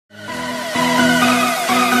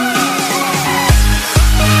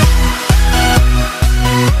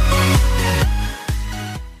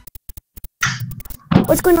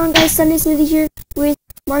what's going on, guys? Sunday Smoothie here with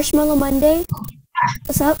Marshmallow Monday.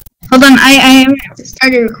 What's up? Hold on, I haven't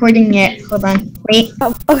started recording yet. Hold on, wait.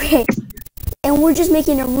 Oh, okay. And we're just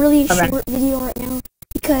making a really short video right now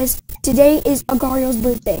because today is Agario's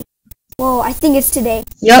birthday. Well, I think it's today.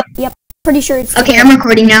 Yep. Pretty sure it's today. Okay, I'm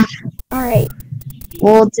recording now. Alright.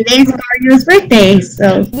 Well, today's Gario's birthday,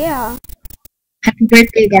 so Yeah. happy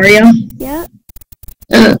birthday, Gario. Yeah.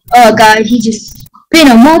 Oh god, he just spit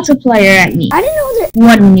a multiplier at me. I didn't know that.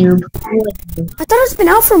 What a noob. I thought it's been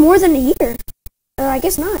out for more than a year. I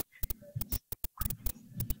guess not.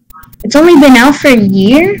 It's only been out for a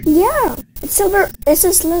year? Yeah. It's celebrate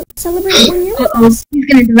 1 year. Uh-oh, he's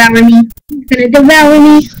gonna devour me. He's gonna devour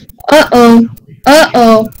me. Uh-oh.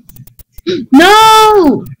 Uh-oh.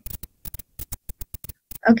 No!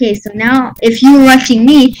 Okay, so now, if you were watching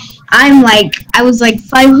me, I was like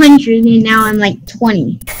 500 and now I'm like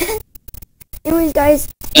 20. Anyways, guys,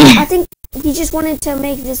 I think he just wanted to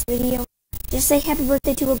make this video. Just say happy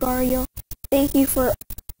birthday to Agario. Thank you for...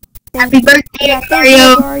 Happy birthday, thank you,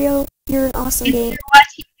 Gario. Agario. You're an awesome If game. you're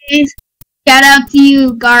watching this, shout out to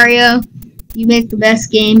you, Gario. You make the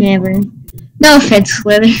best game ever. No offense,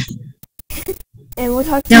 Slither. And we'll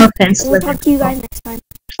talk to No you, offense, we'll Slither. talk to you guys next time.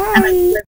 Bye.